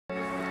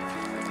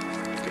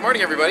Good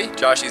morning, everybody.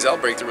 Josh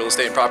Ezel, Breakthrough Real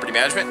Estate and Property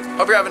Management.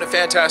 Hope you're having a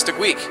fantastic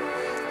week.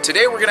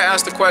 Today we're going to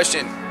ask the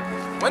question,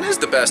 when is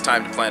the best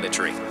time to plant a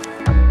tree?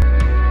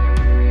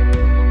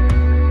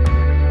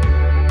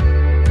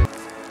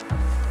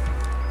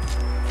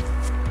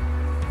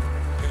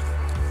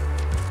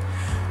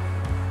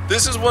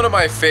 This is one of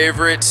my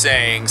favorite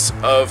sayings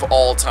of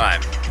all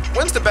time.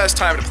 When's the best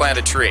time to plant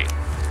a tree?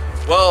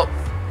 Well,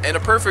 in a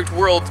perfect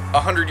world,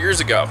 100 years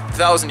ago,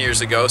 1,000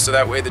 years ago, so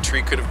that way the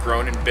tree could have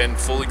grown and been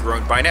fully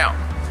grown by now.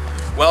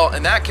 Well,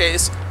 in that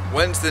case,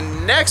 when's the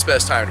next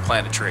best time to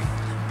plant a tree?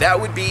 That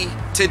would be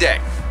today,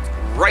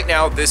 right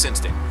now, this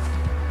instant.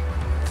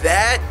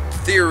 That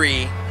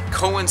theory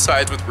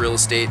coincides with real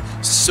estate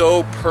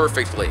so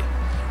perfectly,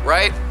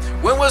 right?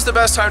 When was the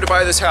best time to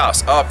buy this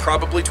house?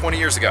 Probably 20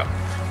 years ago.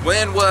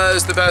 When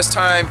was the best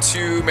time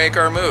to make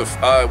our move?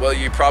 Well,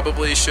 you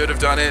probably should have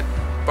done it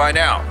by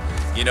now.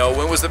 You know,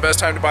 when was the best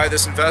time to buy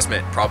this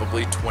investment?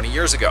 Probably 20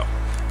 years ago.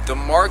 The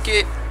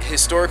market,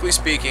 historically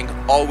speaking,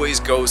 always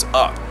goes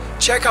up.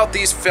 Check out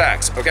these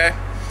facts, okay?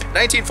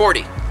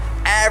 1940,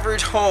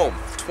 average home,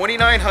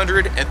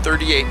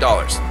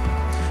 $2,938.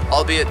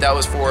 Albeit that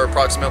was for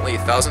approximately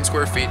 1,000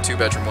 square feet,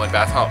 2-bedroom,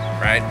 1-bath home,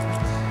 right?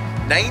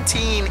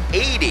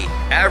 1980,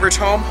 average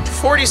home,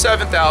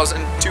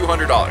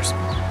 $47,200.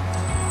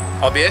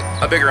 Albeit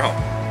a bigger home.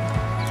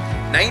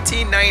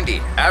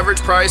 1990, average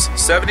price,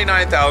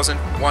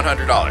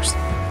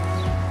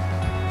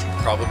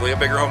 $79,100. Probably a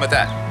bigger home at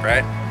that,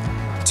 right?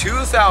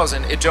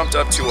 2000, it jumped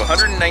up to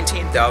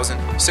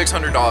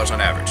 $119,600 on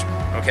average,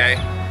 okay?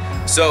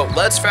 So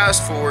let's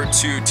fast forward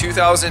to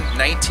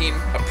 2019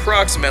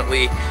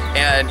 approximately,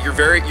 and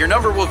your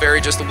number will vary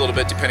just a little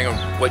bit depending on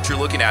what you're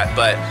looking at,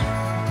 but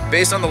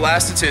based on the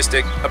last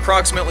statistic,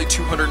 approximately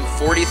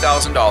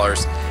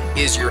 $240,000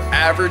 is your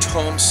average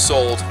home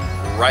sold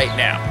right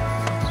now.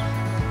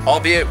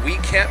 Albeit we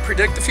can't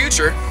predict the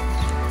future,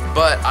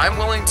 but I'm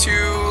willing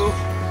to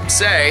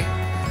say,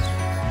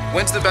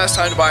 when's the best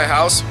time to buy a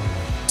house?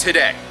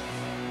 Today.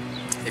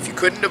 If you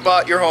couldn't have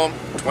bought your home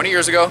 20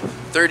 years ago,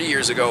 30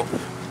 years ago,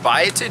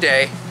 buy it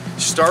today,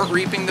 start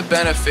reaping the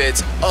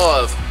benefits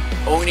of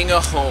owning a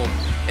home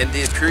and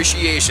the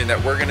appreciation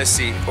that we're gonna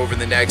see over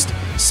the next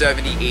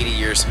 70, 80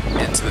 years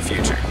into the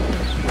future.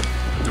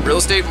 The real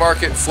estate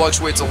market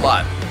fluctuates a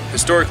lot.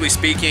 Historically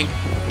speaking,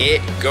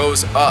 it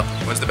goes up.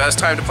 When's the best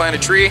time to plant a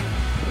tree?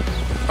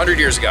 100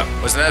 years ago.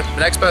 When's the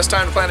next best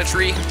time to plant a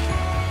tree?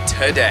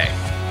 Today.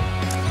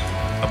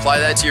 Apply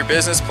that to your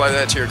business, apply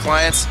that to your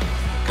clients.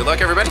 Good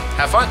luck, everybody.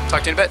 Have fun.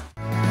 Talk to you in a bit.